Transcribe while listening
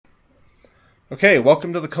Okay,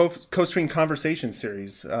 welcome to the CoScreen Conversation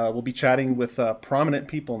Series. We'll be chatting with prominent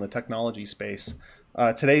people in the technology space.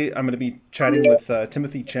 Today, I'm going to be chatting with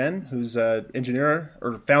Timothy Chen, who's an engineer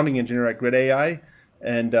or founding engineer at Grid AI,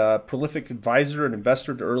 and prolific advisor and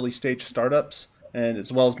investor to early stage startups, and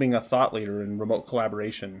as well as being a thought leader in remote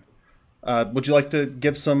collaboration. Would you like to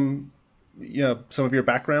give some of your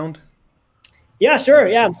background? Yeah, sure.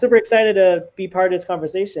 Yeah, I'm super excited to be part of this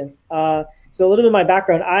conversation. So a little bit of my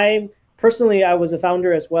background. I was a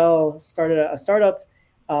founder as well, started a startup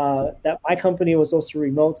that my company was also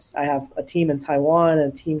remote. I have a team in Taiwan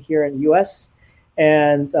and a team here in the US.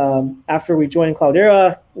 And after we joined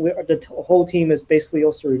Cloudera, the whole team is basically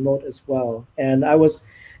also remote as well. And I was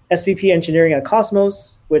SVP engineering at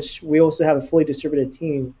Cosmos, which we also have a fully distributed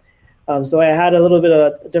team. So I had a little bit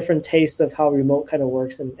of a different taste of how remote kind of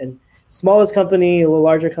works and smallest company, a little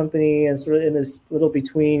larger company, and sort of in this little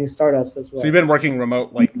between startups as well. So you've been working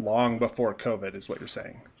remote like long before COVID, is what you're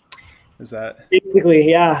saying? Is that basically?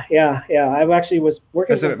 Yeah. I actually was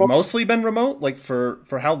working. Has it mostly been remote? Like for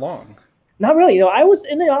how long? Not really. I was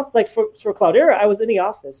in the office, like for Cloudera, I was in the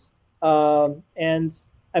office, and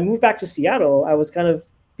I moved back to Seattle. I was kind of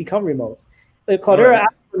become remote. Cloudera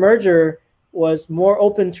after the merger was more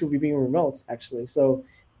open to being remote, actually. So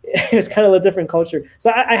it's kind of a different culture.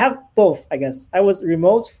 So I have both, I guess. I was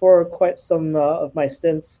remote for quite some of my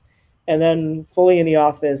stints, and then fully in the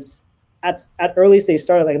office at early stage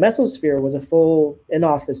startup. Like Mesosphere was a full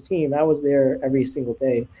in-office team. I was there every single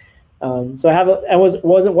day. So I was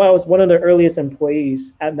one of the earliest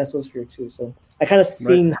employees at Mesosphere too. So I kind of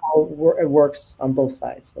seen how it works on both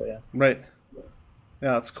sides. So yeah. Right.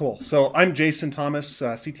 Yeah, that's cool. So I'm Jason Thomas,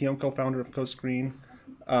 CTO and co-founder of CoScreen.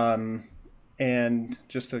 And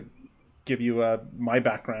just to give you my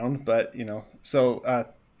background, but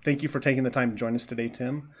thank you for taking the time to join us today,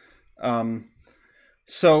 Tim.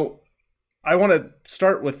 So I want to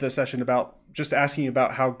start with this session about just asking you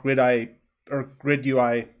about how Grid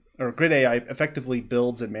AI effectively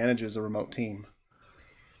builds and manages a remote team.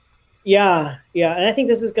 Yeah, and I think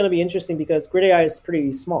this is going to be interesting because Grid AI is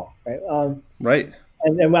pretty small, right? Right.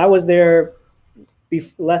 And I was there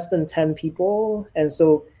less than 10 people, and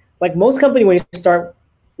so. Like most company, when you start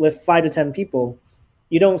with 5 to 10 people,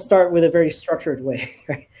 you don't start with a very structured way,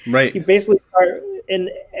 right? Right. You basically start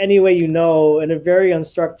in any way in a very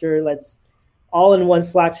unstructured, let's all in one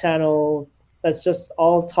Slack channel, let's just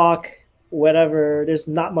all talk, whatever. There's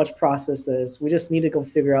not much processes. We just need to go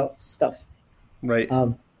figure out stuff. Right.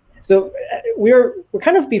 So we're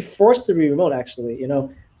kind of be forced to be remote, actually.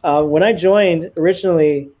 When I joined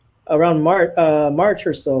originally around March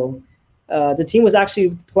or so, the team was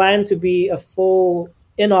actually planned to be a full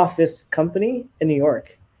in-office company in New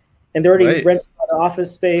York, and they already rented out the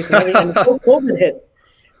office space. And COVID hits.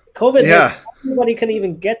 Everybody couldn't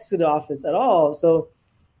even get to the office at all. So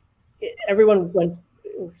everyone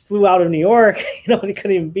flew out of New York. They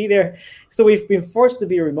couldn't even be there. So we've been forced to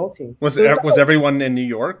be a remote team. Was everyone in New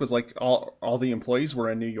York? Was like all the employees were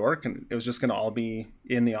in New York, and it was just going to all be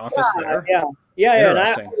in the office there? Yeah. And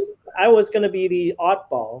I was going to be the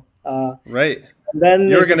oddball. Right. Then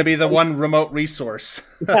you're going to be the one remote resource.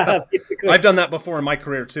 Yeah, I've done that before in my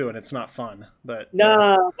career too, and it's not fun. But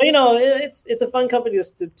it's a fun company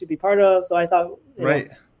to be part of. So I thought,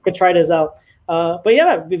 could try this out. But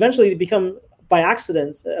yeah, eventually become by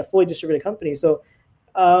accident a fully distributed company. So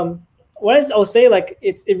I'll say, like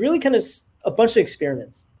it really kind of a bunch of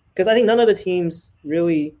experiments, because I think none of the teams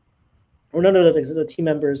really, or none of the team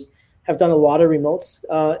members have done a lot of remotes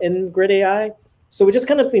in Grid AI. So we just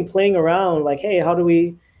kind of been playing around, like, hey,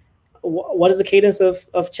 what is the cadence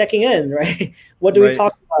of checking in, right? What do we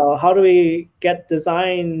talk about? How do we get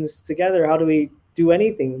designs together? How do we do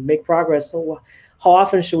anything, make progress? So how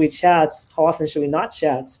often should we chat? How often should we not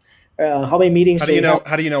chat? How many meetings? How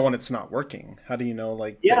do you know when it's not working? How do you know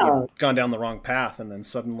that you've gone down the wrong path and then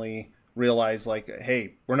suddenly realize, like,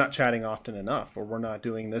 hey, we're not chatting often enough, or we're not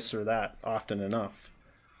doing this or that often enough?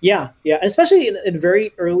 Yeah. Especially in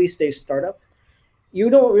very early stage startup, you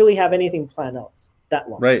don't really have anything planned out that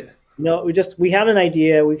long. Right. We have an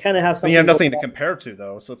idea. We kind of have something. You have nothing to compare to,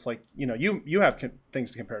 though. So it's like, you have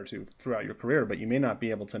things to compare to throughout your career, but you may not be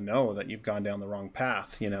able to know that you've gone down the wrong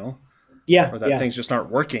path, Yeah. Or that things just aren't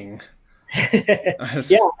working. Yeah.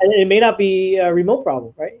 And it may not be a remote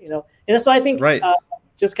problem, right? And so I think,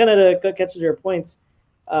 just kind of to get to your points,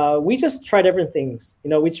 we just tried different things.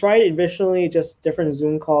 We tried eventually just different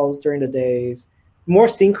Zoom calls during the days, more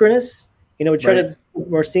synchronous. We tried to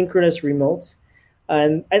more synchronous remotes.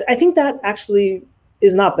 And I think that actually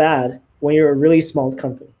is not bad when you're a really small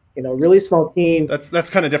company, really small team. That's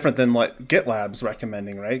kind of different than what GitLab's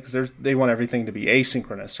recommending, right? Because they want everything to be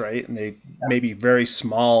asynchronous, right? And they maybe very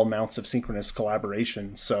small amounts of synchronous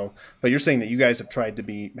collaboration. So, but you're saying that you guys have tried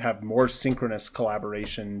to have more synchronous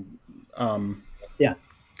collaboration,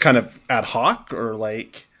 kind of ad hoc or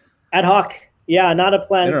like ad hoc. Yeah, not a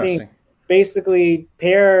planned thing. Basically,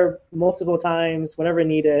 pair multiple times whenever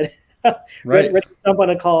needed. Right. Ready to jump on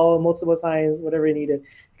a call multiple times, whatever needed.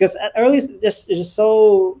 Because at early, it's just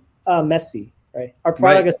so messy, right? Our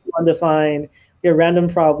product is undefined. We have random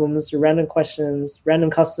problems, random questions, random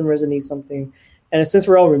customers that need something. And since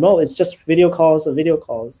we're all remote, it's just video calls of video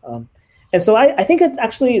calls. And so I think it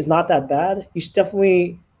actually is not that bad. You should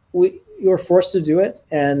definitely, you're forced to do it.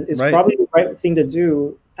 And it's probably the right thing to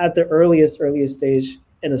do at the earliest stage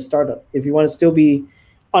in a startup if you want to still be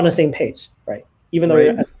on the same page, right? Even though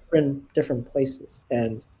you're at different places.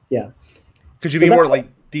 And could you be more like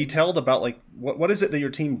detailed about like what is it that your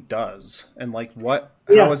team does and like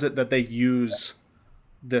how is it that they use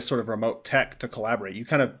this sort of remote tech to collaborate? You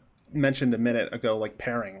kind of mentioned a minute ago like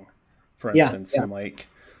pairing, for instance, and like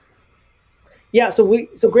so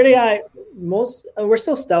Grid AI, we're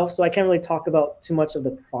still stealth, so I can't really talk about too much of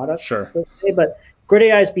the product. Sure. But Grid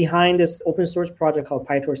AI is behind this open source project called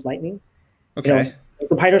PyTorch Lightning. Okay.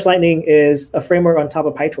 So PyTorch Lightning is a framework on top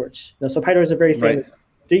of PyTorch. So PyTorch is a very famous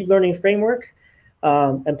deep learning framework,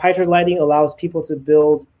 and PyTorch Lightning allows people to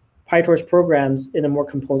build PyTorch programs in a more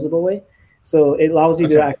composable way. So it allows you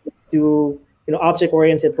to actually do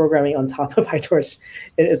object-oriented programming on top of PyTorch.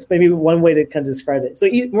 It's maybe one way to kind of describe it. So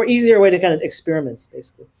easier way to kind of experiments,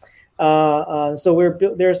 basically. So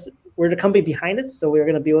we're the company behind it, so we're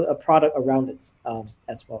going to build a product around it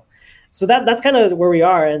as well. So that's kind of where we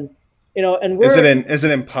are, and we're, is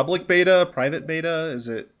it in public beta, private beta? Is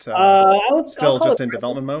it still just in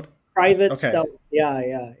development mode? Private stuff.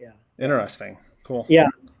 Yeah. Interesting. Cool. Yeah,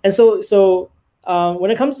 and so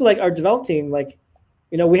when it comes to like our develop team, like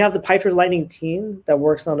we have the PyTorch Lightning team that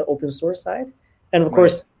works on the open source side, and of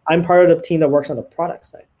course I'm part of the team that works on the product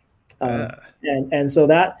side. And so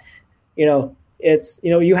that it's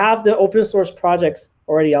you have the open source projects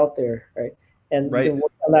already out there, right? And you can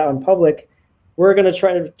work on that on public. We're going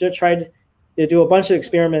to try to do a bunch of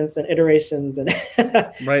experiments and iterations and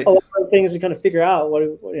a lot of things to kind of figure out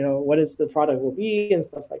what is the product will be and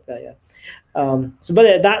stuff like that.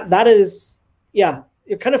 But that is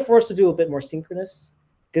you're kind of forced to do a bit more synchronous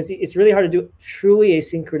because it's really hard to do truly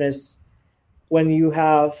asynchronous when you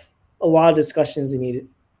have a lot of discussions you need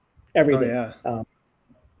every day.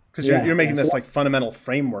 Because you're making this like fundamental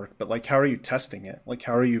framework, but like how are you testing it? Like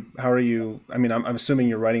how are you I mean, I'm assuming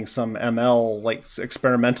you're writing some ML, like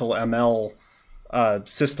experimental ML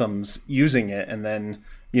systems using it, and then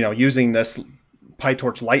using this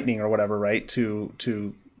PyTorch Lightning or whatever, right,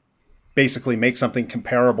 to basically make something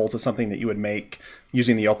comparable to something that you would make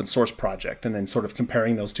using the open source project, and then sort of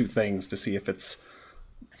comparing those two things to see if it's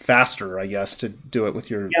faster, I guess, to do it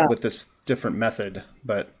with with this different method.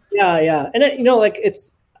 But and like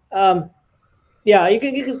it's you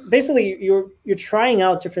can basically you're trying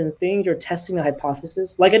out different things. You're testing a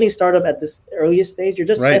hypothesis. Like any startup at this earliest stage, you're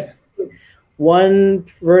just testing one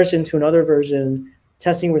version to another version,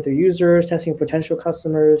 testing with your users, testing potential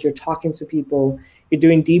customers. You're talking to people. You're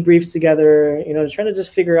doing debriefs together. Trying to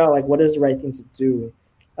just figure out like what is the right thing to do.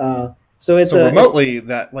 So remotely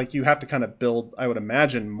that like you have to kind of build, I would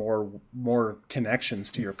imagine, more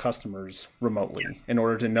connections to your customers remotely in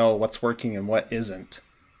order to know what's working and what isn't.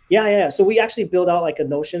 Yeah. So we actually build out like a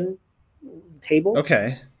Notion table.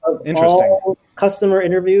 Okay. Of interesting. All customer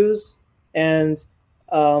interviews and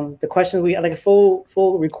the questions we like a full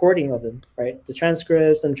recording of them, right? The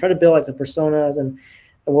transcripts, and try to build like the personas and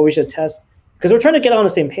what we should test, because we're trying to get on the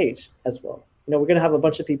same page as well. We're going to have a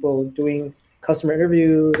bunch of people doing customer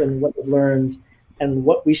interviews and what they've learned and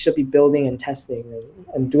what we should be building and testing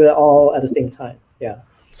and do it all at the same time. Yeah.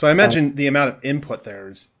 So I imagine the amount of input there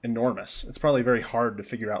is enormous. It's probably very hard to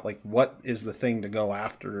figure out like what is the thing to go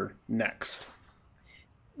after next.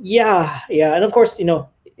 Yeah. And of course,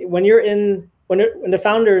 when the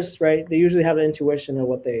founders, right, they usually have an intuition of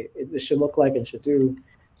what it should look like and should do.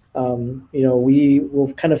 We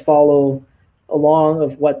will kind of follow along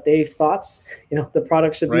of what they thoughts, the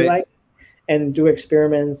product should be like, and do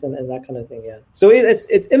experiments and that kind of thing. Yeah. So it's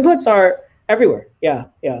inputs are everywhere. Yeah.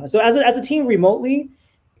 So as a team remotely,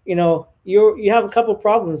 you have a couple of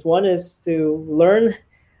problems. One is to learn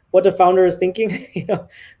what the founder is thinking,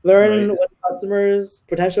 learn what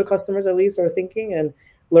potential customers at least are thinking, and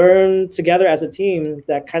learn together as a team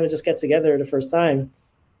that kind of just get together the first time.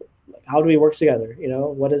 Like, how do we work together?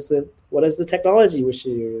 What is the technology we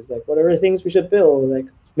should use? Like, what are the things we should build? Like,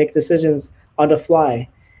 make decisions on the fly.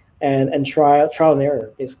 and trial and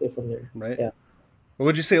error basically from there. Right. Yeah. What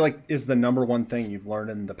would you say like is the number one thing you've learned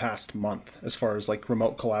in the past month as far as like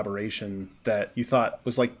remote collaboration that you thought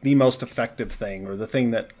was like the most effective thing or the thing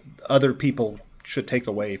that other people should take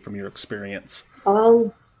away from your experience?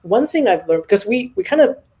 One thing I've learned, because we kind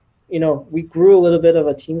of, we grew a little bit of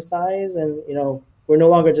a team size, and we're no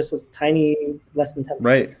longer just a tiny, less than 10.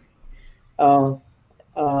 Right.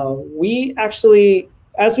 We actually,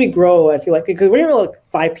 as we grow, I feel like, because when you're like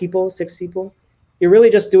 5 people, 6 people, you're really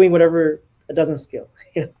just doing whatever it doesn't scale.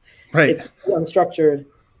 Right. It's unstructured,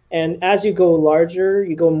 and as you go larger,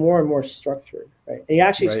 you go more and more structured, right? And you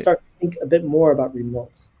actually start to think a bit more about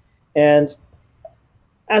remotes. And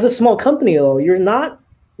as a small company, though, you're not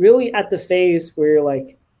really at the phase where you're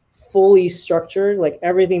like fully structured, like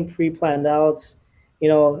everything pre-planned out.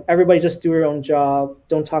 Everybody just do your own job,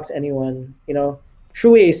 don't talk to anyone.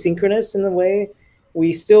 Truly asynchronous in a way.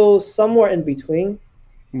 We still somewhere in between.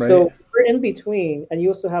 Right. So we're in between, and you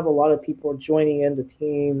also have a lot of people joining in the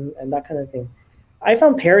team and that kind of thing. I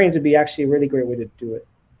found pairing to be actually a really great way to do it,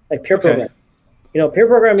 like pair programming. Pair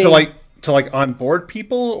programming to like onboard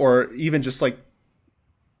people, or even just like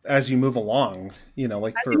as you move along.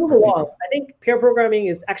 Like as you move along, I think pair programming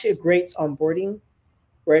is actually a great onboarding,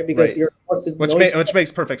 right? Because you're which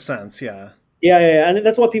makes perfect sense. Yeah. Yeah, and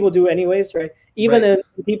that's what people do anyways, right? Even in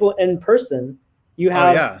people in person, you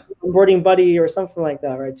have an onboarding buddy or something like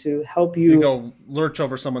that, right? To help you. You go lurch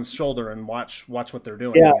over someone's shoulder and watch what they're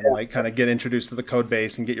doing, and like kind of get introduced to the code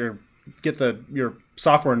base and get your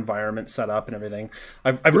software environment set up and everything.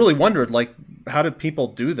 I've really wondered, like, how did people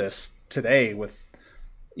do this today with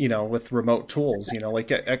remote tools?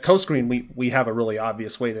 Like at CoScreen, we have a really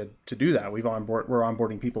obvious way to do that. We're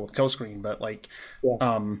onboarding people with CoScreen, but like,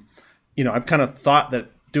 I've kind of thought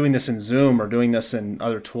that doing this in Zoom or doing this in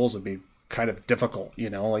other tools would be kind of difficult.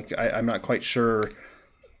 Like I'm not quite sure,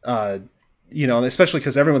 especially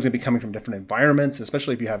because everyone's going to be coming from different environments,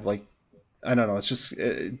 especially if you have like, I don't know, it's just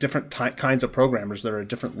different kinds of programmers that are at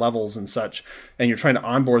different levels and such, and you're trying to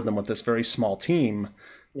onboard them with this very small team.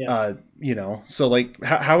 So like,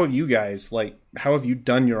 how have you guys, like, how have you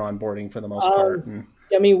done your onboarding for the most part?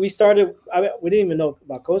 I mean, we didn't even know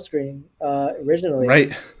about CoScreen originally.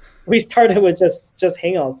 Right. We started with just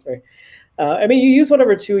Hangouts, right? I mean, you use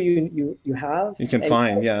whatever tool you have. You can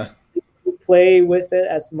find, you play with it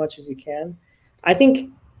as much as you can. I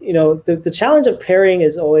think, the challenge of pairing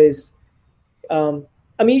is always,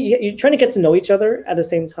 you're trying to get to know each other at the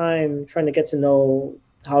same time, trying to get to know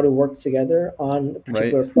how to work together on a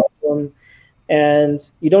particular problem. And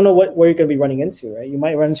you don't know where you're going to be running into, right? You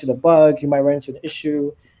might run into the bug, you might run into an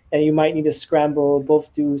issue, and you might need to scramble,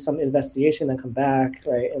 both do some investigation and come back,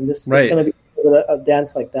 right? And this is going to be a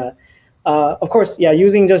dance like that. Of course,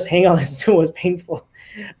 using just Hangout and Zoom was painful.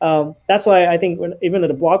 That's why I think even in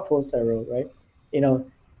the blog post I wrote, right,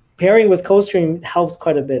 pairing with CoScreen helps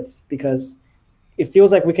quite a bit, because it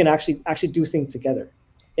feels like we can actually do things together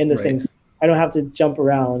in the same. I don't have to jump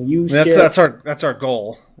around. That's our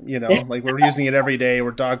goal. Like we're using it every day. We're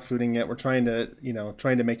dog fooding it. We're trying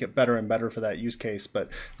to make it better and better for that use case. But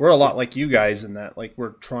we're a lot like you guys in that, like,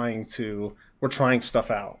 we're trying stuff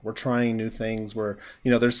out. We're trying new things.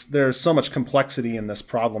 There's so much complexity in this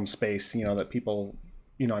problem space, that people,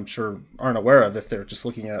 I'm sure aren't aware of if they're just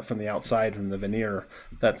looking at it from the outside, from the veneer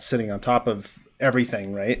that's sitting on top of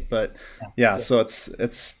everything, right? But so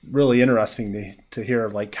it's really interesting to hear,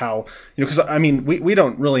 like, how, because I mean, we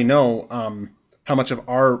don't really know how much of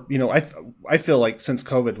our, I feel like since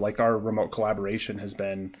COVID, like, our remote collaboration has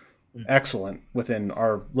been excellent within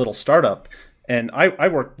our little startup. And I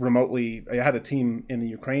worked remotely. I had a team in the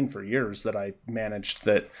Ukraine for years that I managed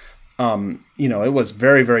that, it was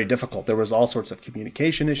very, very difficult. There was all sorts of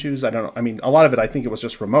communication issues. A lot of it, I think it was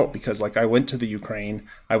just remote, because like I went to the Ukraine,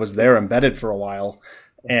 I was there embedded for a while,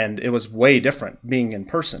 and it was way different being in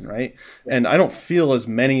person. Right. And I don't feel as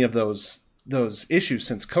many of those issues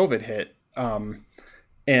since COVID hit.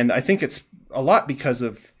 And I think it's a lot because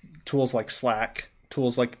of tools like Slack,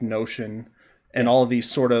 tools like Notion, and all of these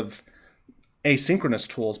sort of asynchronous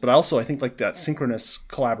tools. But also, I think like that synchronous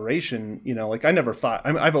collaboration, like I never thought,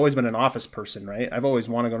 I've always been an office person, right? I've always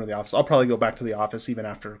wanted to go to the office. I'll probably go back to the office even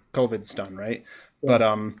after COVID's done, right? But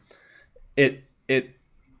it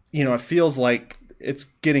feels like it's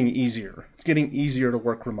getting easier. It's getting easier to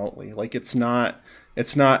work remotely. Like it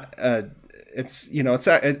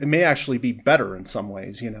may actually be better in some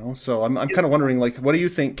ways, So I'm kind of wondering, like, what do you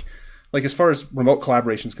think? Like, as far as remote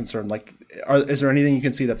collaboration is concerned, like, is there anything you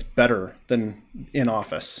can see that's better than in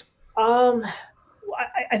office? I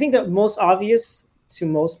think the most obvious to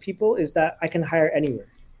most people is that I can hire anywhere,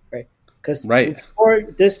 right? Because before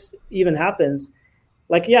this even happens,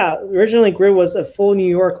 like, yeah, originally Grid was a full New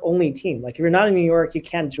York only team. Like if you're not in New York, you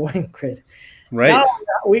can't join Grid. Right.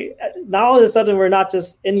 Now all of a sudden we're not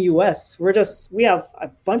just in the US. We have a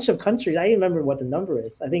bunch of countries. I don't remember what the number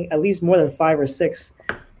is. I think at least more than 5 or 6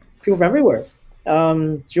 people from everywhere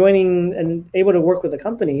joining and able to work with the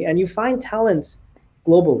company. And you find talent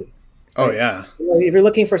globally. Right? Oh yeah. If you're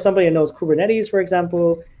looking for somebody who knows Kubernetes, for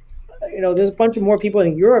example, there's a bunch of more people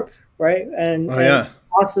in Europe, right? And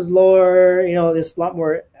cost is lower. There's a lot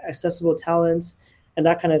more accessible talent and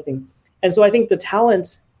that kind of thing. And so I think the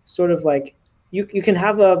talent sort of like you can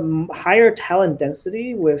have a higher talent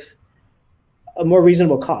density with a more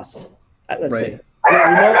reasonable cost. Let's say.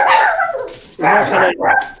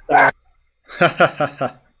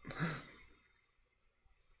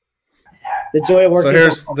 The joy of working. So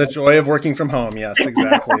here's the joy of working from home. Yes,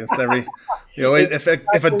 exactly. It's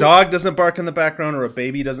if a dog doesn't bark in the background or a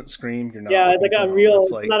baby doesn't scream, you're not. Yeah, it's like a real.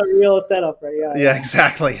 It's not a real setup, right? Yeah,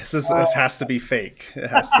 exactly. This has to be fake. It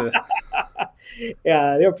has to.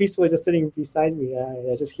 Yeah, they were peacefully just sitting beside me.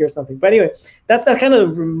 I just hear something. But anyway, that's kind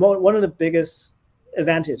of one of the biggest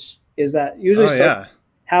advantage is that usually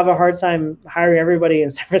have a hard time hiring everybody in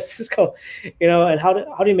San Francisco, and how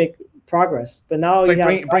do you make progress? But now it's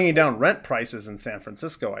like bringing down rent prices in San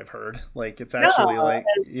Francisco. I've heard it's actually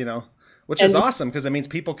which is awesome because it means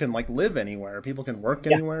people can like live anywhere, people can work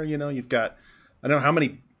anywhere. You've got I don't know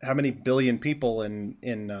how many billion people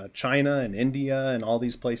in China and India and all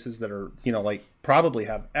these places that are like probably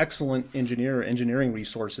have excellent engineering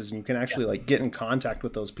resources, and you can actually like get in contact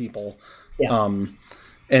with those people.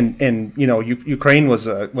 And Ukraine was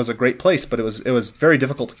a great place, but it was very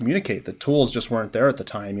difficult to communicate. The tools just weren't there at the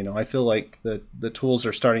time. I feel like the tools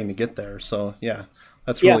are starting to get there. So yeah,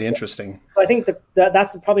 that's really interesting. I think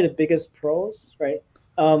that's probably the biggest pros, right?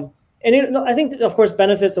 I think of course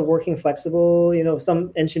benefits of working flexible.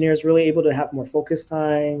 Some engineers really able to have more focus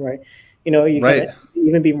time, right? You can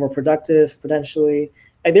even be more productive potentially.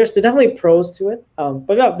 There's definitely pros to it,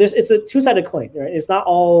 but it's a two-sided coin, right? It's not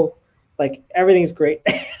all like everything's great.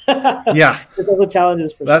 Yeah, there's also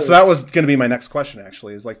challenges for sure. That was going to be my next question.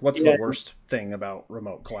 Actually, is like, what's the worst thing about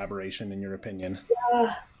remote collaboration in your opinion?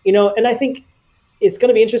 And I think it's going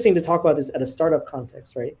to be interesting to talk about this at a startup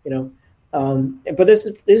context, right? But this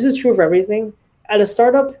is true for everything. At a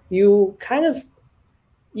startup, you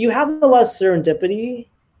have a lot of serendipity,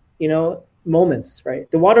 moments,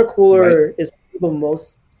 right? The water cooler is what people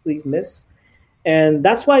mostly miss, and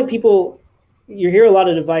that's why you hear a lot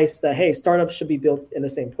of advice that, hey, startups should be built in the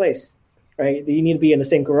same place, right? You need to be in the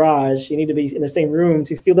same garage. You need to be in the same room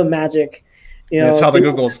to feel the magic. That's how the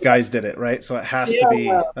Google's guys did it, right? So it has to be.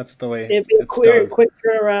 That's the way it's done. Quick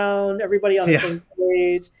turnaround. Everybody on the same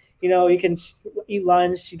page. You can eat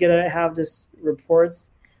lunch. You get to have this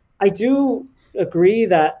reports. I do agree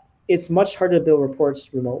that it's much harder to build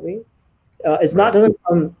reports remotely. Doesn't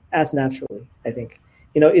come as naturally. I think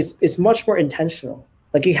it's much more intentional.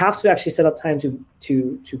 Like you have to actually set up time to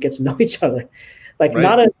get to know each other, like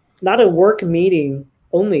not a work meeting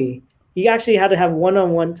only. You actually had to have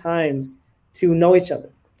one-on-one times to know each other.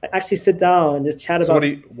 Like actually sit down and just chat about.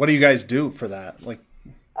 What do you guys do for that? Like,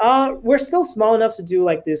 we're still small enough to do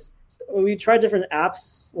like this. We try different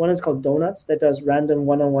apps. One is called Donuts that does random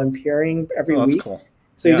one-on-one pairing every week. That's cool.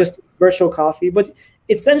 So you just virtual coffee, but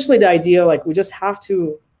essentially the idea like we just have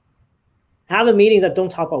to have a meeting that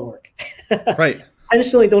don't talk about work. Right.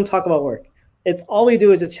 Intentionally don't talk about work. It's all we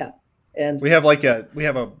do is just chat. And we have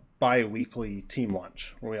a bi-weekly team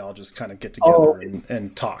lunch where we all just kind of get together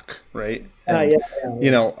and talk, right? And,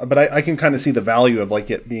 but I can kind of see the value of like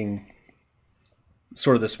it being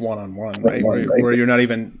sort of this one-on-one, right? Where you're not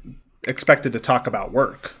even expected to talk about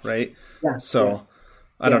work, right? Yeah. So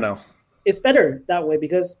I don't know. It's better that way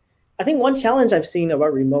because I think one challenge I've seen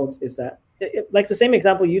about remotes is that like the same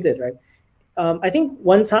example you did, right? I think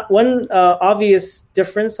one obvious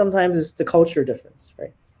difference sometimes is the culture difference,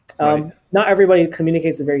 right? Not everybody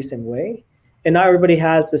communicates the very same way, and not everybody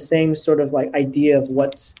has the same sort of like idea of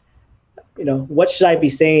what should I be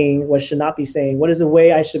saying, what should not be saying, what is the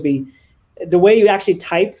way I should be, the way you actually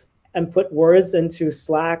type and put words into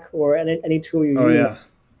Slack or any tool you use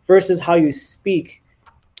versus how you speak.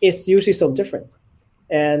 It's usually so different,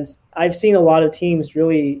 and I've seen a lot of teams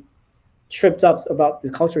really tripped up about the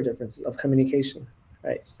culture differences of communication,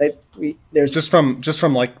 right? Like there's just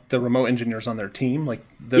from like the remote engineers on their team, like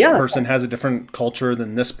this person has a different culture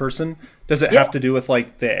than this person. Does it have to do with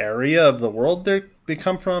like the area of the world they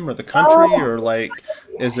come from or the country or like,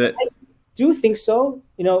 is it? I do think so.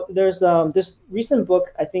 There's this recent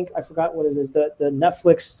book, I think, I forgot what it is, the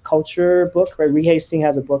Netflix culture book, right? Reed Hastings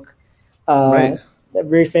has a book that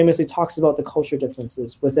very famously talks about the culture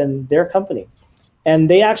differences within their company. and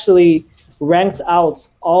they actually ranked out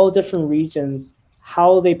all different regions,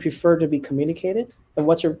 how they prefer to be communicated and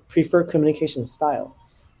what's your preferred communication style.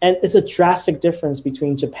 And it's a drastic difference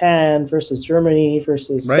between Japan versus Germany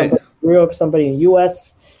versus somebody in Europe, somebody in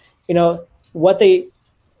US. You know, what they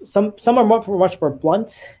some are much more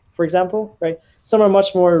blunt, for example, right? Some are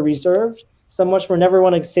much more reserved. Some much more never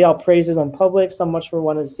want to say all praises on public. Some much more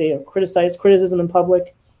want to say criticism in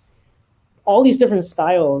public. All these different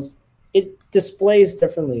styles, it displays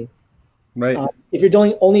differently. Right. If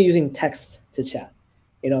you're only using text to chat,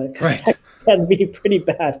 you know, because text can be pretty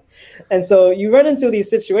bad. And so you run into these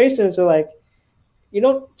situations where like, you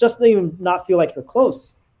don't just even not feel like you're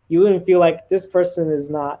close. You even feel like this person is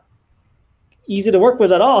not easy to work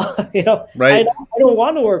with at all. You know, I don't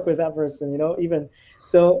want to work with that person, you know, even.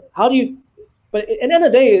 So how do you, but at the end of the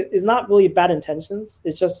day, it's not really bad intentions.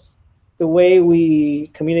 It's just the way we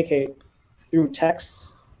communicate through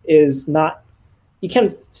text is not, you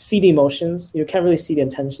can't see the emotions. You can't really see the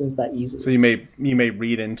intentions that easily. So you may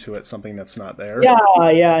read into it something that's not there. Yeah,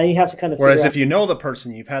 and you have to kind of. Whereas if you know the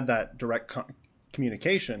person, you've had that direct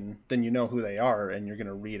communication, then you know who they are, and you're going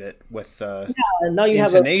to read it with now you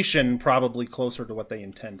intonation probably closer to what they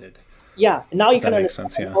intended. Yeah, and now you can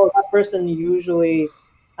understand. Sense, oh, that person usually,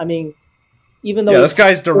 I mean, even though this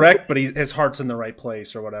guy's direct, but his heart's in the right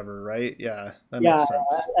place or whatever, right? Yeah, that makes sense.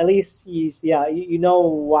 At least he's you know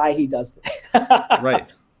why he does it. Right.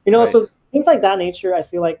 You know, so things like that nature, I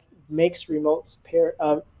feel like makes remote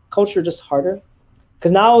culture just harder,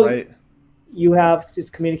 because now you have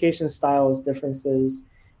just communication styles differences,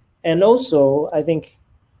 and also I think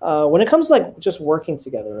when it comes to like just working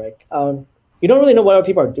together, right? You don't really know what other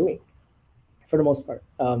people are doing, for the most part,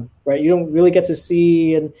 right? You don't really get to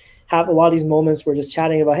see and have a lot of these moments where just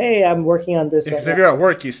chatting about, hey, I'm working on this. Because if you're at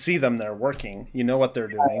work, you see them there working. You know what they're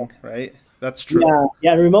doing, right? That's true.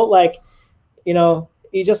 Yeah. Remote, like, you know,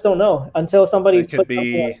 you just don't know until somebody. It could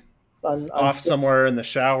be off somewhere in the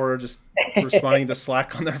shower, just responding to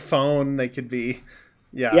Slack on their phone. They could be,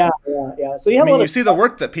 yeah. So you see the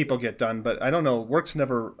work that people get done, but I don't know. Work's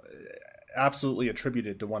never absolutely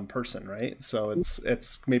attributed to one person, right? So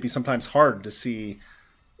it's maybe sometimes hard to see,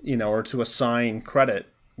 you know, or to assign credit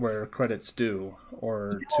where credit's due,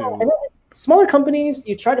 or to smaller companies,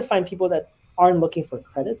 you try to find people that aren't looking for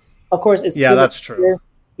credits. Of course, it's that's true.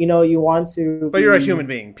 You know, you want to, but you're a human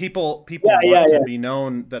being. People want to be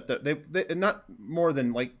known that they not more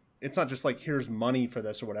than like, it's not just like here's money for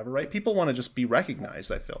this or whatever, right? People want to just be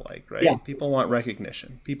recognized. I feel like, right? Yeah. People want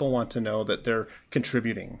recognition. People want to know that they're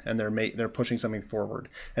contributing and they're pushing something forward,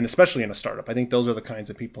 and especially in a startup, I think those are the kinds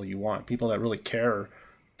of people you want. People that really care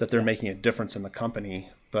that they're making a difference in the company.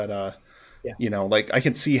 But you know, like I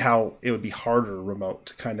can see how it would be harder remote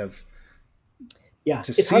to kind of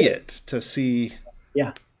to see.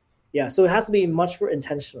 Yeah. So it has to be much more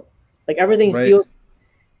intentional. Like everything feels,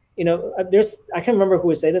 you know, I can't remember who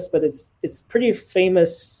would say this, but it's pretty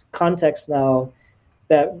famous context now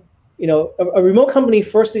that, you know, a remote company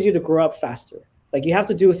forces you to grow up faster. Like you have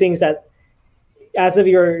to do things that as if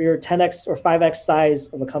you're 10x or 5x size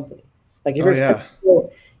of a company. Like if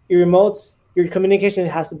your remotes, your communication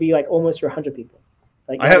has to be like almost your 100 people.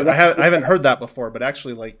 Like I haven't heard that before, but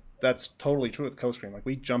actually, like that's totally true with CoScreen. Like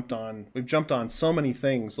we've jumped on so many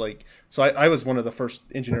things. Like so, I was one of the first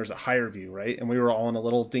engineers at HireVue, right? And we were all in a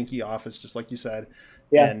little dinky office, just like you said.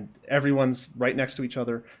 Yeah. And everyone's right next to each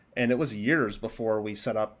other. And it was years before we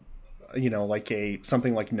set up, you know, like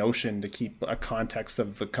something like Notion to keep a context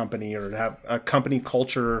of the company, or to have a company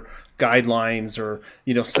culture guidelines, or,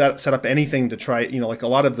 you know, set up anything to try, you know, like a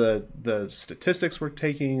lot of the statistics we're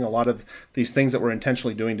taking, a lot of these things that we're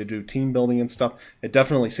intentionally doing to do team building and stuff. It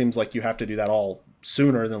definitely seems like you have to do that all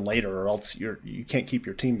sooner than later, or else you can't keep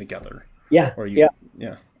your team together. Yeah.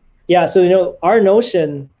 So, you know, our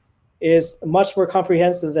Notion is much more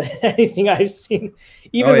comprehensive than anything I've seen,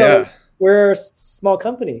 even though we're a small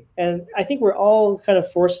company. And I think we're all kind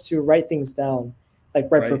of forced to write things down, like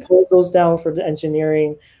write proposals down for the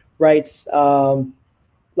engineering, write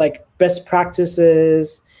like best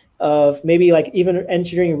practices of maybe like even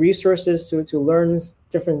engineering resources to learn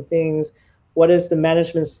different things. What is the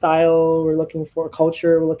management style we're looking for,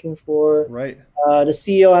 culture we're looking for. Right. The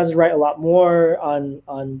CEO has to write a lot more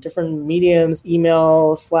on different mediums,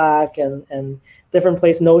 email, Slack, and different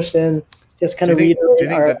place, Notion. Just kind of read. Do you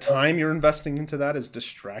think the time you're investing into that is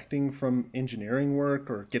distracting from engineering work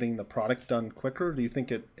or getting the product done quicker? Do you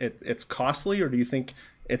think it's costly, or do you think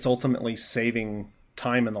it's ultimately saving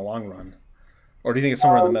time in the long run? Or do you think it's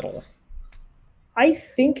somewhere in the middle? I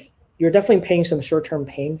think you're definitely paying some short-term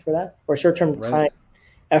pain for that, or short-term time,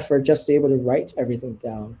 effort, just to be able to write everything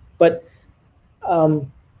down. But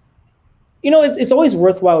it's always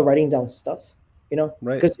worthwhile writing down stuff,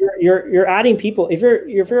 Right. because you're adding people. If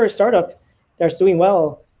you're a startup that's doing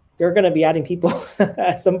well, you're going to be adding people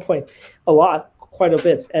at some point, quite a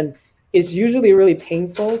bit, and it's usually really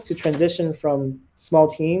painful to transition from small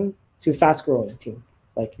team to fast growing team.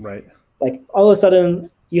 Right. Like all of a sudden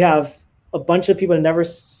you have a bunch of people who've never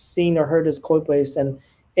seen or heard this code base, and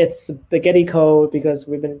it's spaghetti code because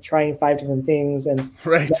we've been trying 5 different things and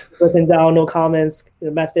right. written down, no comments.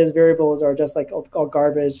 The methods, variables are just like all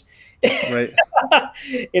garbage. Right.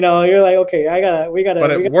 You're like, okay, we gotta.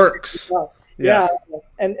 But it works. Yeah.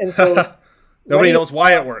 And so nobody knows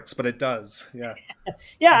why it works, but it does. Yeah.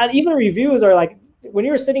 Yeah, and even reviews are like when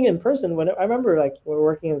you're sitting in person. When I remember, like, we were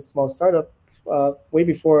working in a small startup way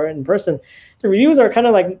before in person, the reviews are kind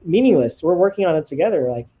of like meaningless. We're working on it together,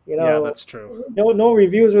 like, Yeah, that's true. No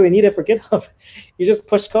reviews really needed for GitHub. You just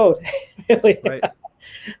push code, really. Right.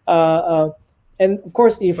 And of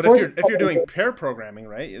course, if you're doing pair programming,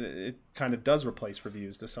 right, it kind of does replace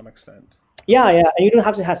reviews to some extent. Yeah, and you don't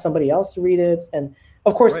have to have somebody else to read it, and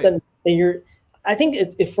of course, then you're. I think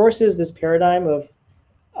it forces this paradigm of,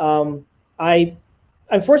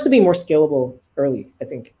 I'm forced to be more scalable early, I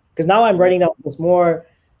think, because now I'm writing out more.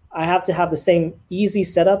 I have to have the same easy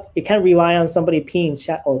setup. You can't rely on somebody peeing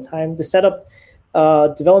chat all the time. The setup,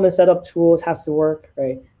 development setup tools have to work,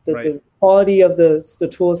 right? The quality of the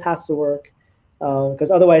tools has to work, because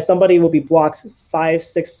otherwise somebody will be blocked 5,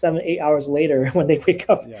 6, 7, 8 hours later when they wake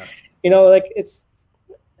up. Yeah. Like it's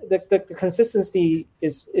the consistency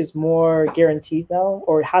is more guaranteed now,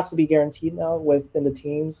 or it has to be guaranteed now within the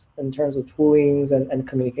teams in terms of toolings and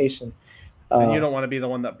communication. And you don't want to be the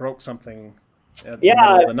one that broke something at the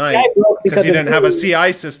middle of the night because you didn't have a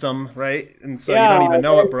CI system, right? And so you don't even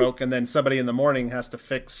know it broke, and then somebody in the morning has to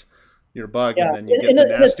fix your bug, and then you get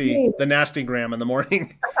the nasty gram in the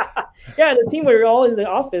morning. Yeah, the team, we're all in the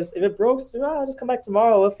office. If it broke, I'll just come back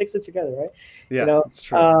tomorrow. We'll fix it together, right? Yeah, that's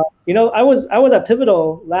true. I was at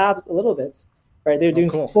Pivotal Labs a little bit, right? They're doing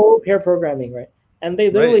full pair programming, right? And they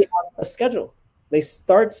literally have a schedule. They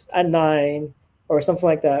start at 9 or something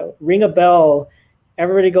like that. Ring a bell.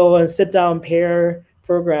 Everybody go and sit down, pair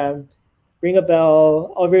program. Ring a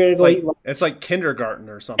bell. Everybody go eat lunch. It's like kindergarten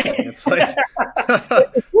or something. It's like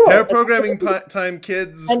pair programming time,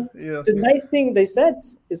 kids. And the nice thing they said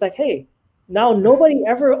is like, hey, now nobody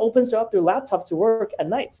ever opens up their laptop to work at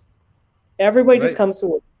night. Everybody just comes to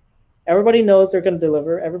work. Everybody knows they're going to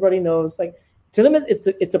deliver. Everybody knows, like, to them,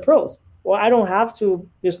 it's a pros. Well, I don't have to.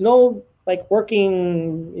 There's no like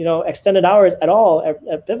working, extended hours at all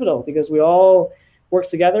at Pivotal, because we all work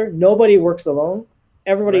together. Nobody works alone.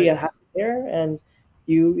 Everybody has there, and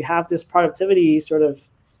you have this productivity sort of,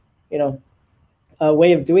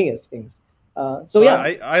 way of doing things.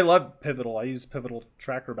 I love Pivotal. I used Pivotal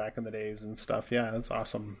Tracker back in the days and stuff. Yeah, it's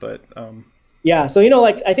awesome. But so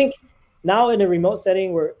I think now in a remote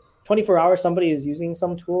setting where 24 hours somebody is using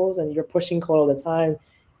some tools and you're pushing code all the time,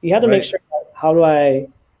 you have to make sure how do I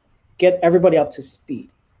get everybody up to speed?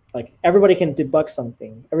 Like, everybody can debug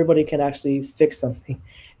something. Everybody can actually fix something.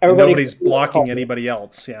 Nobody's blocking anybody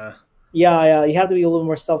else. Yeah. Yeah. You have to be a little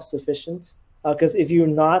more self-sufficient, because if you're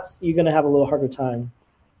not, you're going to have a little harder time,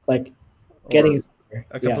 like, getting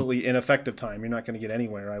a completely ineffective time. You're not going to get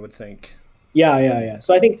anywhere, I would think. Yeah.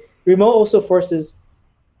 So I think remote also forces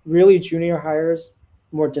really junior hires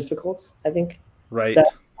more difficult, I think. Right.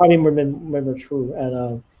 That's probably more true.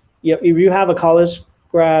 And if you have a college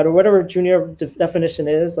grad or whatever junior definition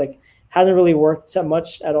is, like, hasn't really worked that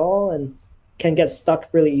much at all and can get stuck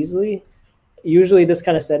really easily. Usually this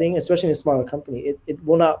kind of setting, especially in a smaller company, it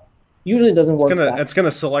will not, usually doesn't work. It's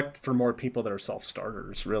gonna select for more people that are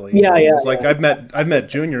self-starters, really. Yeah. I've met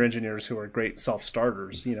junior engineers who are great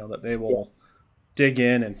self-starters, that they will dig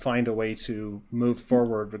in and find a way to move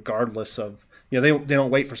forward regardless of, they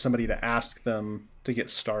don't wait for somebody to ask them to get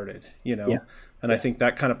started, And I think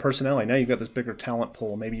that kind of personality, now you've got this bigger talent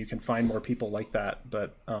pool, maybe you can find more people like that.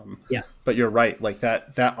 But but you're right, like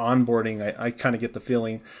that onboarding, I kind of get the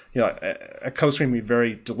feeling, at CoScreen we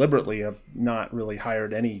very deliberately have not really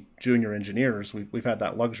hired any junior engineers. We've had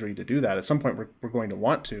that luxury to do that. At some point we're going to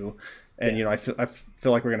want to, and I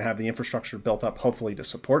feel like we're going to have the infrastructure built up, hopefully, to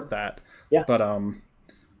support that. Yeah. But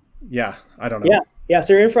I don't know. Yeah.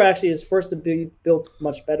 So your infra actually is forced to be built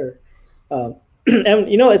much better. And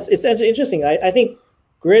it's interesting. I think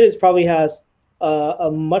Grid probably has a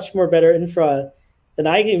much more better infra than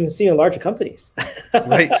I even see in larger companies.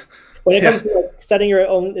 Right. When it comes to, like, setting your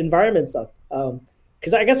own environments up,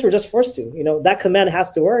 because I guess we're just forced to. That command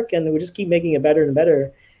has to work, and we just keep making it better and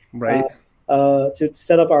better. Right. to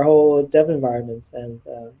set up our whole dev environments. And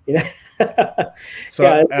So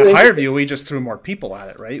at HireVue, we just threw more people at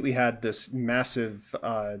it, right? We had this massive,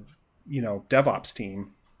 DevOps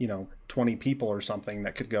team, 20 people or something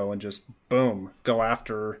that could go and just boom, go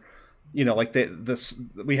after,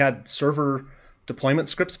 we had server deployment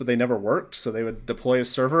scripts, but they never worked. So they would deploy a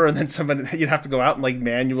server and then you'd have to go out and like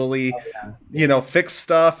manually, fix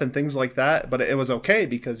stuff and things like that. But it was okay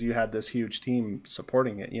because you had this huge team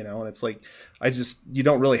supporting it, and it's like, you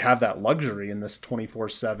don't really have that luxury in this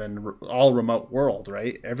 24/7 all remote world,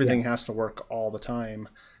 right? Everything has to work all the time.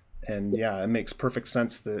 And it makes perfect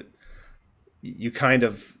sense that you kind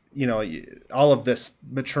of, all of this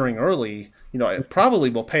maturing early, it probably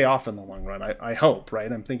will pay off in the long run. I hope,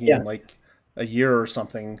 right? I'm thinking like a year or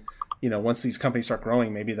something, once these companies start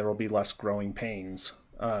growing, maybe there will be less growing pains,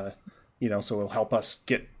 so it'll help us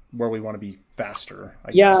get where we want to be faster.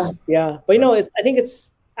 I guess. Yeah. But, I think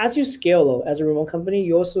it's, as you scale though, as a remote company,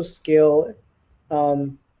 you also scale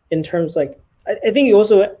in terms like, I think you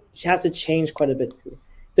also have to change quite a bit too.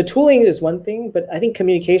 The tooling is one thing, but I think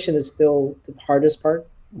communication is still the hardest part.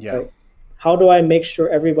 Yeah. Right? How do I make sure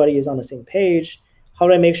everybody is on the same page? How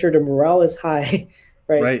do I make sure the morale is high?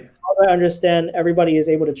 Right. How do I understand everybody is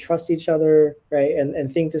able to trust each other, right? And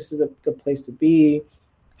think this is a good place to be?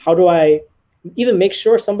 How do I even make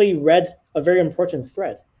sure somebody read a very important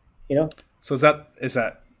thread, So is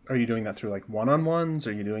that, are you doing that through like one-on-ones?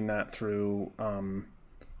 Are you doing that through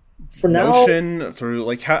for now, Notion, through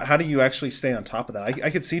like, how do you actually stay on top of that? I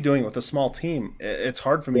could see doing it with a small team. It's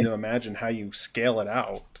hard for me to imagine how you scale it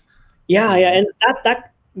out. Yeah. And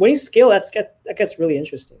that when you scale, that gets really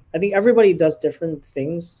interesting. I think everybody does different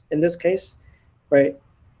things in this case, right?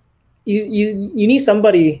 You need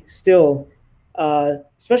somebody still,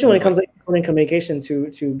 especially when it comes to communication,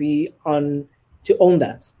 to be on, to own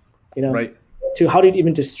that, right? To how to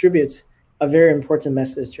even distribute a very important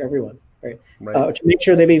message to everyone, right? To make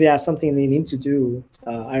sure maybe they have something they need to do.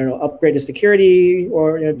 I don't know, upgrade the security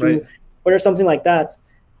or do or something like that.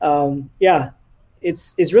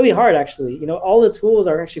 It's really hard actually. All the tools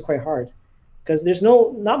are actually quite hard because there's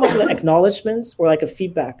not much of an acknowledgements or like a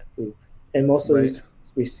feedback loop in most of these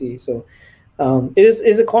we see. So it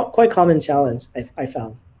is a quite common challenge I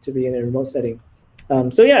found to be in a remote setting.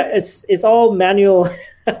 It's all manual.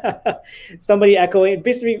 Somebody echoing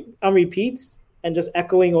basically on repeats and just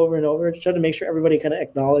echoing over and over to try to make sure everybody kind of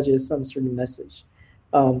acknowledges some certain message.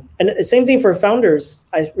 And the same thing for founders.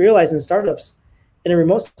 I realized in startups, in a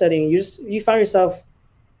remote setting, you find yourself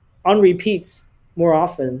on repeats more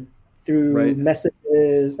often through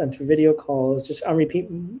messages and through video calls, just on repeat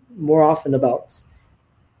more often about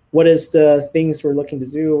what is the things we're looking to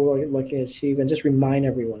do or looking to achieve, and just remind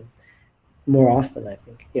everyone more often, I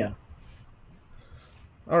think. Yeah.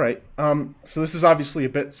 All right. So this is obviously a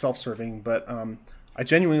bit self-serving, but I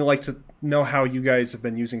genuinely like to know how you guys have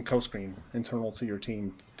been using CoScreen internal to your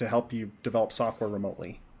team to help you develop software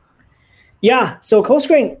remotely. Yeah. So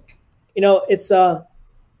CoScreen, it's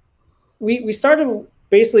we started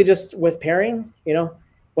basically just with pairing.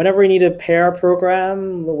 Whenever we need to pair a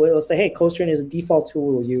program, let's say, hey, CoScreen is a default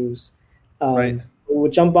tool we'll use. We'll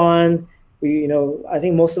jump on. I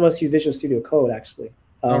think most of us use Visual Studio Code actually.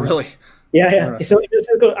 Oh, really? Yeah. So Visual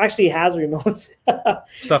Studio Code actually has remote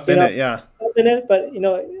stuff in it. Yeah. Stuff in it, but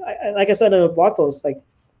like I said in a blog post, like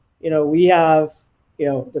we have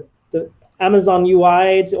the Amazon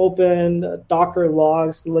UI to open, Docker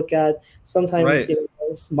logs to look at. Sometimes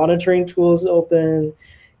monitoring tools open.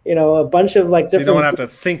 A bunch of like different. So you don't have to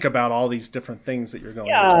think about all these different things that you're going.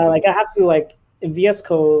 Yeah, like I have to in VS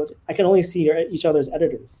Code, I can only see each other's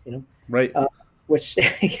editors. Right. Which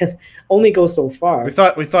can only go so far. We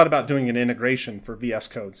thought about doing an integration for VS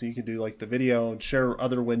Code, so you could do like the video and share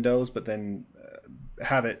other windows, but then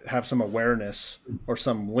have some awareness or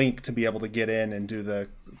some link to be able to get in and do the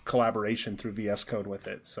collaboration through VS Code with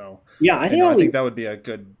it. So I think that would be a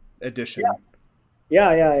good addition. Yeah.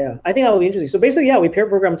 I think that would be interesting. So basically, we pair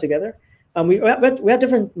program together. We have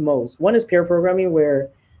different modes. One is pair programming where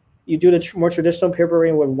you do the more traditional pair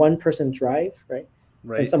programming where one person drive, right?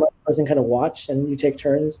 And some other person kind of watch and you take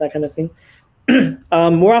turns, that kind of thing.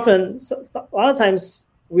 More often, a lot of times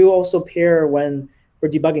we will also pair when we're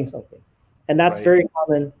debugging something. And that's very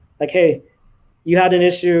common. Like, hey, you had an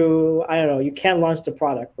issue, I don't know, you can't launch the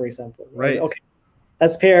product, for example. Right. Okay,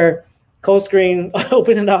 let's pair CoScreen,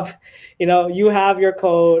 open it up. You have your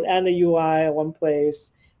code and the UI in one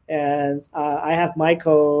place, and I have my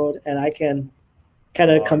code, and I can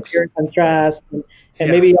kind of logs. compare and contrast, and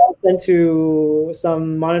Yeah. maybe I'll send to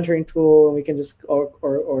some monitoring tool, and we can just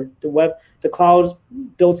or the cloud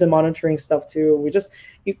built-in monitoring stuff too. We just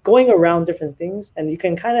going around different things, and you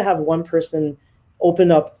can kind of have one person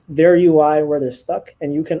open up their UI where they're stuck,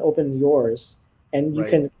 and you can open yours, and you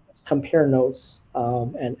can compare notes.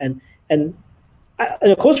 And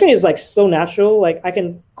CoScreen is like so natural. Like I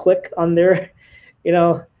can click on their,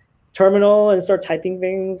 terminal and start typing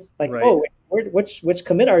things. Like, oh, which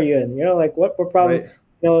commit are you in? Like what problem?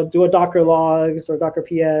 Do a Docker logs or Docker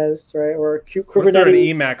PS, right? Or Kubernetes. If they're an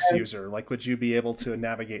Emacs user, like, would you be able to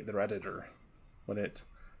navigate their editor? Would it?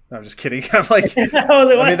 No, I'm just kidding. I'm like,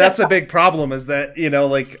 I mean, that's a big problem. Is that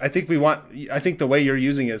I think the way you're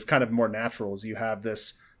using it is kind of more natural. Is you have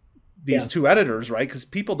these two editors, right? Because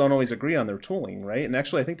people don't always agree on their tooling, right? And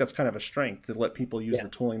actually, I think that's kind of a strength to let people use the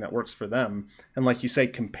tooling that works for them. And like you say,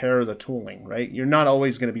 compare the tooling, right? You're not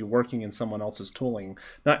always going to be working in someone else's tooling.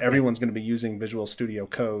 Not everyone's going to be using Visual Studio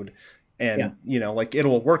Code. And,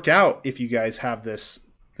 it'll work out if you guys have this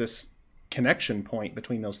connection point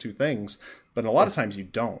between those two things. But a lot of times you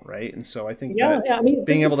don't, right? And so I think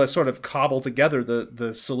being able to sort of cobble together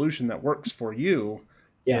the solution that works for you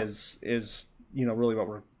is really what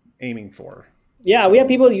we're aiming for. Yeah, so we have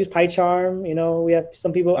people who use PyCharm. We have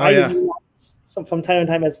some people. I use some from time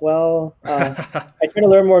to time as well. I try to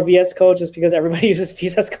learn more VS Code just because everybody uses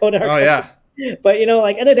VS Code. In our company. But end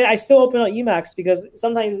of the day, I still open up Emacs because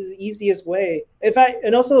sometimes it's the easiest way. You're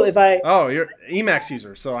Emacs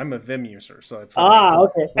user, so I'm a Vim user. So it's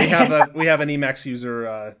okay. we have an Emacs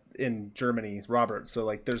user in Germany, Robert.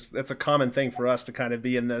 So that's a common thing for us to kind of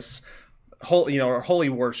be in this. Our Holy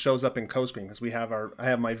War shows up in CoScreen because I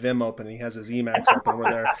have my Vim open and he has his Emacs open. We're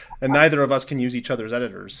there, and neither of us can use each other's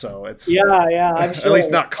editors, so it's I'm sure. At least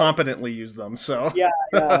not competently use them. So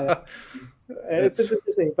it's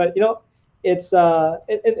interesting, but it's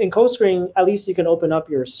in CoScreen at least you can open up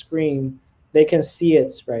your screen. They can see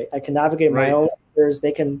it, right? I can navigate my own.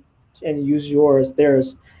 They can and use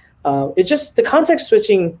theirs. It's just the context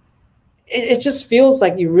switching. It just feels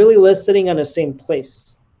like you really live sitting on the same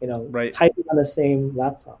place. Typing on the same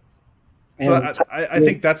laptop. So I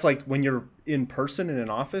think that's like when you're in person in an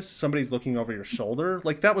office, somebody's looking over your shoulder.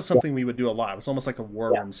 Like that was something we would do a lot. It was almost like a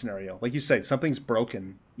war room scenario. Like you say, something's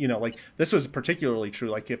broken. Like this was particularly true.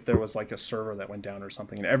 Like if there was like a server that went down or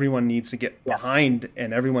something and everyone needs to get behind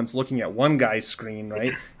and everyone's looking at one guy's screen,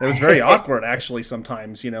 right? It was very awkward actually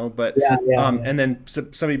sometimes, but and then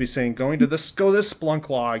somebody be saying, go to this Splunk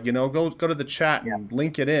log, go to the chat and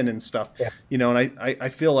link it in and stuff, and I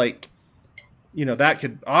feel like, that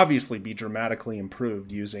could obviously be dramatically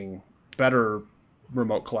improved using better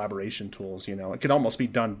remote collaboration tools. It could almost be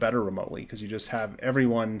done better remotely because you just have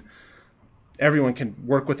everyone can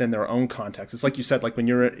work within their own context. It's like you said, like when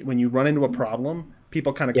you run into a problem,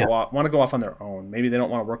 people kind of want to go off on their own. Maybe they don't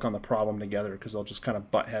want to work on the problem together because they'll just kind of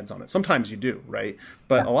butt heads on it. Sometimes you do, right?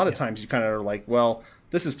 But a lot of times you kind of are like, well,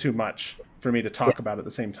 this is too much for me to talk about at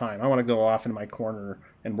the same time. I want to go off in my corner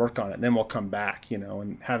and work on it, and then we'll come back,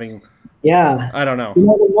 and having I don't know.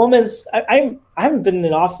 The moments I haven't been in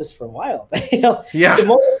an office for a while. The moments I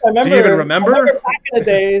remember, do you even remember? Back in the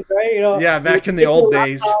days, right? Back in the old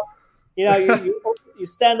days. You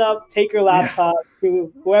stand up, take your laptop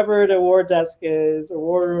to whoever the war desk is, or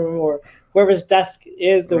war room, or whoever's desk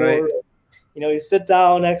is the war room. You sit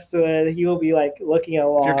down next to it. He will be like looking at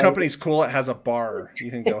logs. If your company's cool, it has a bar.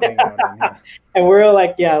 You can go hang out in. And we're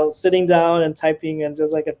like, sitting down and typing and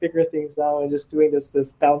just like figure things out and just doing this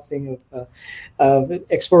bouncing of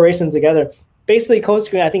exploration together. Basically,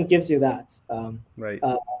 CoScreen I think gives you that of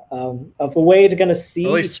a way to kind of see.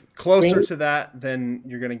 At least closer to that than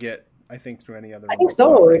you're going to get, I think, through any other. I think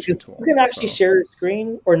so. You can actually share your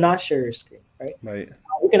screen or not share your screen, right? Right.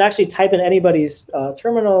 You can actually type in anybody's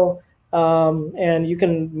terminal. And you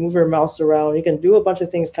can move your mouse around. You can do a bunch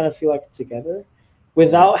of things kind of feel like together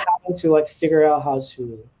without having to figure out how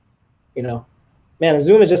to, man,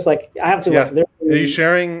 Zoom is just like, I have to are you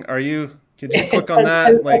sharing? Could you click on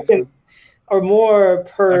that? Or more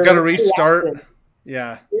per. I've got to restart.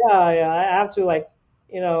 Yeah. I have to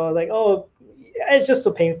it's just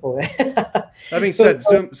so painful. That being said,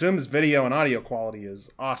 Zoom's video and audio quality is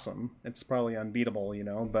awesome. It's probably unbeatable,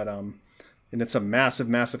 but, and it's a massive,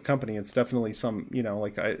 massive company. It's definitely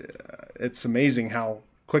it's amazing how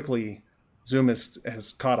quickly Zoom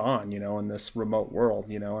has caught on, in this remote world,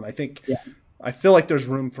 and I think, I feel like there's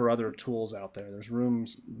room for other tools out there. There's room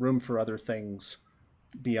for other things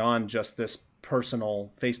beyond just this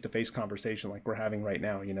personal face-to-face conversation like we're having right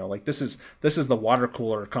now. This is the water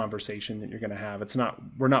cooler conversation that you're going to have.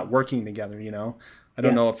 We're not working together, I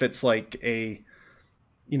don't know if it's like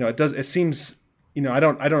it seems I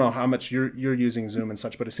don't know how much you're using Zoom and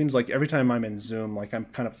such, but it seems like every time I'm in Zoom, like I'm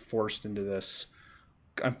forced into this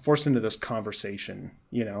conversation.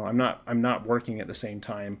 I'm not working at the same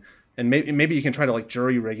time. And maybe you can try to like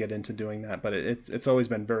jury rig it into doing that, but it's always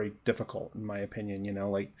been very difficult in my opinion.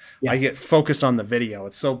 Like Yeah. I get focused on the video.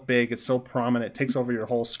 It's so big, it's so prominent, it takes over your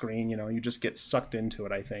whole screen. You just get sucked into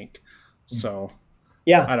it, I think. So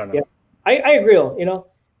Yeah. I don't know. Yeah. I agree.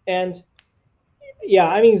 And yeah,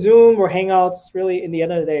 I mean, Zoom or Hangouts, really, in the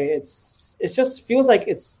end of the day, it just feels like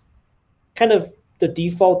it's kind of the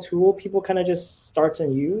default tool people kind of just start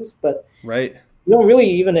and use, but Right. you don't really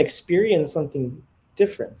even experience something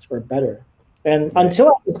different or better. And Right. until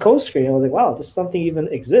I was CoScreen, I was like, wow, does something even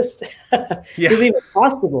exist? Yeah. Is it even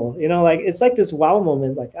possible? Like it's like this wow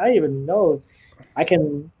moment. Like I didn't even know I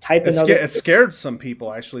can type another. It scared some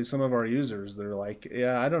people, actually. Some of our users, they're like,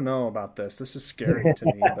 yeah, I don't know about this. This is scary to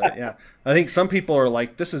me. But yeah, I think some people are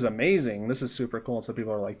like, this is amazing. This is super cool. And some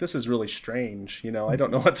people are like, this is really strange. I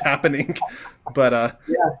don't know what's happening. But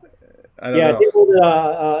Yeah, I don't know.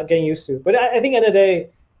 people getting used to. But I think at the end of the day,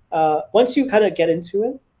 once you kind of get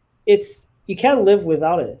into it, you can't live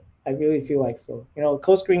without it. I really feel like so.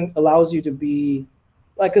 CoScreen allows you to be,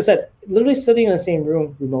 like I said, literally sitting in the same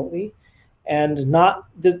room remotely, and not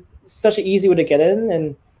such an easy way to get in.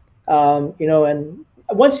 And and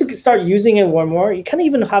once you start using it more and more, you kind of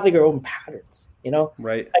even have like your own patterns.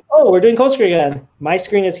 Right. Like, oh, we're doing CoScreen again. My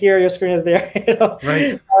screen is here, your screen is there.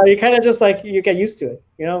 Right. You kind of just like you get used to it.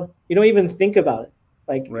 You don't even think about it.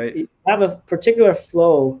 Like Right. you have a particular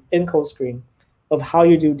flow in CoScreen of how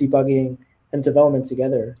you do debugging and development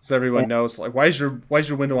together. So everyone knows, like, why is your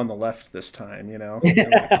window on the left this time?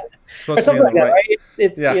 It's supposed to be on Like the that, right. right?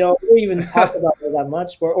 It's Yeah. we don't even talk about it that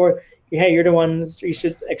much. Or hey, you're the one. You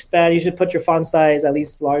should expand. You should put your font size at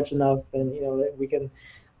least large enough, and we can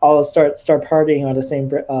all start partying on the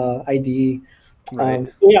same IDE.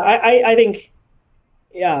 Right. So yeah, I think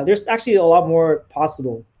there's actually a lot more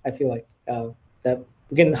possible. I feel like that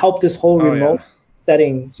we can help this whole remote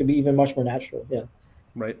setting to be even much more natural. Yeah.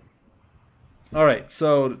 Right. All right.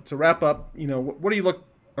 So to wrap up, what do you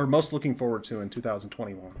most looking forward to in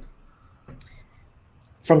 2021?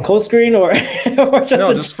 From CoScreen or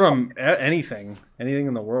just from anything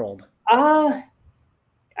in the world.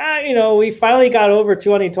 We finally got over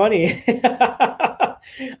 2020.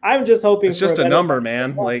 I'm just hoping it's just a number,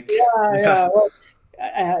 man. Like yeah. Well,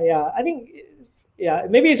 I think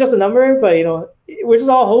maybe it's just a number, but we're just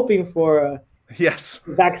all hoping for yes,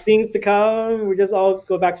 vaccines to come. We just all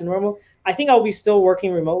go back to normal. I think I'll be still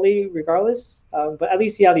working remotely regardless, but at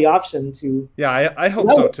least you have the option to. Yeah, I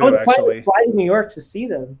hope so too. Actually, fly to New York to see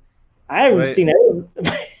them. I haven't seen anyone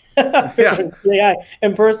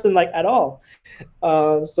in person like at all.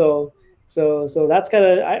 So that's kind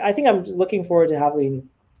of. I think I'm just looking forward to having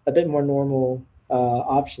a bit more normal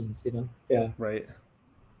options. Yeah. Right.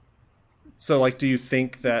 So, like, do you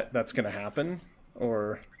think that that's going to happen,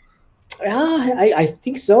 or? I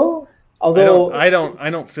think so. Although I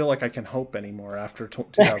don't feel like I can hope anymore after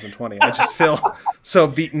 2020. I just feel so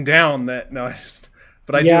beaten down that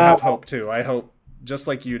but I do have hope too. I hope, just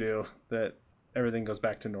like you do, that everything goes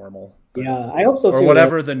back to normal. Yeah, I hope so too. Or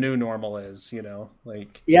whatever the new normal is,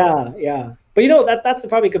 like. Yeah. But that's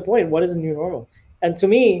probably a good point. What is the new normal? And to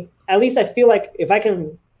me, at least I feel like if I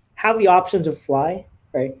can have the option to fly,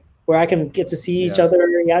 right, where I can get to see each other,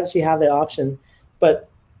 you actually have the option. But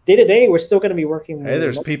day to day, we're still going to be working. Hey,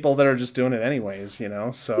 there's people that are just doing it anyways,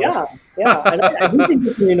 so. Yeah. And I do think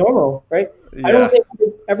it's new normal, right? Yeah. I don't think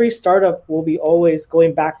every startup will be always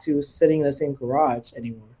going back to sitting in the same garage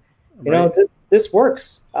anymore. This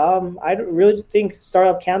works. I really think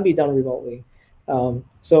startup can be done remotely.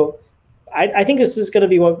 So I think this is going to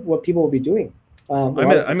be what people will be doing.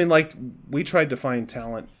 I mean, like, we tried to find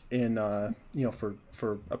talent in, for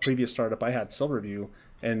a previous startup I had, Silverview,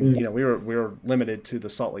 and we were limited to the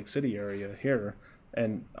Salt Lake City area here,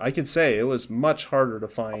 and I could say it was much harder to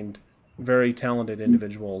find very talented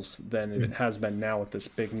individuals than it has been now with this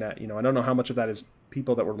big net. I don't know how much of that is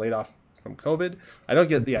people that were laid off from COVID. I don't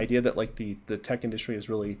get the idea that like the tech industry is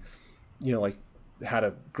really, like, had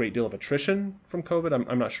a great deal of attrition from COVID.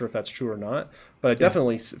 I'm not sure if that's true or not, but it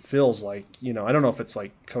definitely feels like, I don't know if it's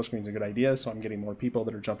like CoScreen's a good idea, so I'm getting more people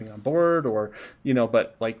that are jumping on board, or,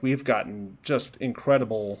 but like we've gotten just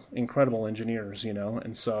incredible engineers,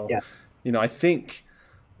 and so, I think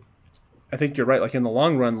you're right. Like in the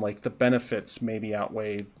long run, like the benefits maybe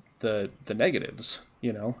outweigh the negatives,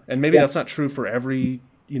 and maybe that's not true for every,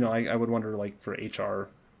 I would wonder, like for HR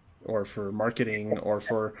or for marketing or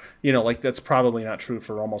for, like that's probably not true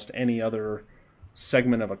for almost any other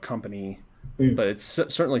segment of a company, but it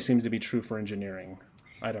certainly seems to be true for engineering.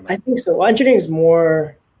 I don't know. I think so. Well, engineering is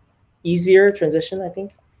more easier transition, I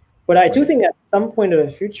think. But I do think at some point in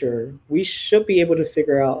the future, we should be able to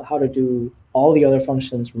figure out how to do all the other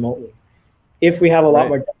functions remotely if we have a lot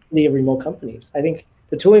more density of remote companies. I think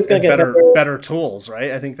the tooling is going to get better tools,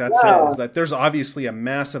 right? I think that's it. Is that there's obviously a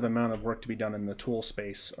massive amount of work to be done in the tool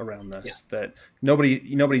space around this that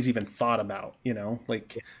nobody's even thought about.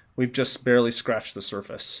 We've just barely scratched the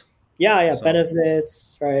surface. Yeah, so.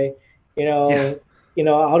 Benefits, right? How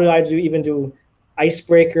do I do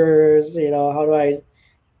icebreakers? How do I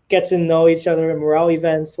get to know each other in morale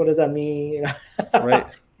events? What does that mean? Right.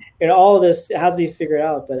 All of this has to be figured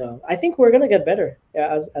out. But I think we're going to get better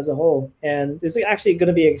as a whole. And it's actually going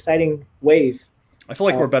to be an exciting wave. I feel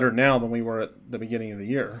like we're better now than we were at the beginning of the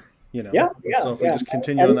year. Yeah. So if we just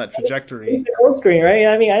continue on that trajectory. CoScreen, right?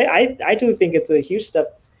 I mean, I do think it's a huge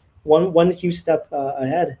step, one huge step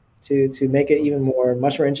ahead to make it even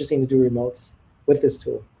much more interesting to do remotes with this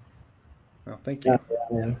tool. Well, thank you.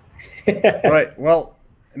 All right. Well,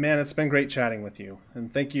 man, it's been great chatting with you,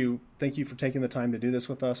 and thank you for taking the time to do this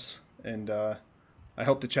with us. And I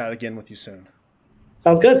hope to chat again with you soon.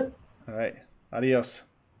 Sounds good. All right. Adios.